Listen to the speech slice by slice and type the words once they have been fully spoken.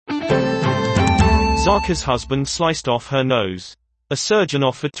Zaka's husband sliced off her nose. A surgeon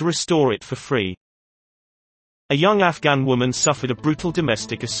offered to restore it for free. A young Afghan woman suffered a brutal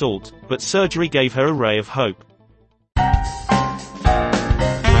domestic assault, but surgery gave her a ray of hope.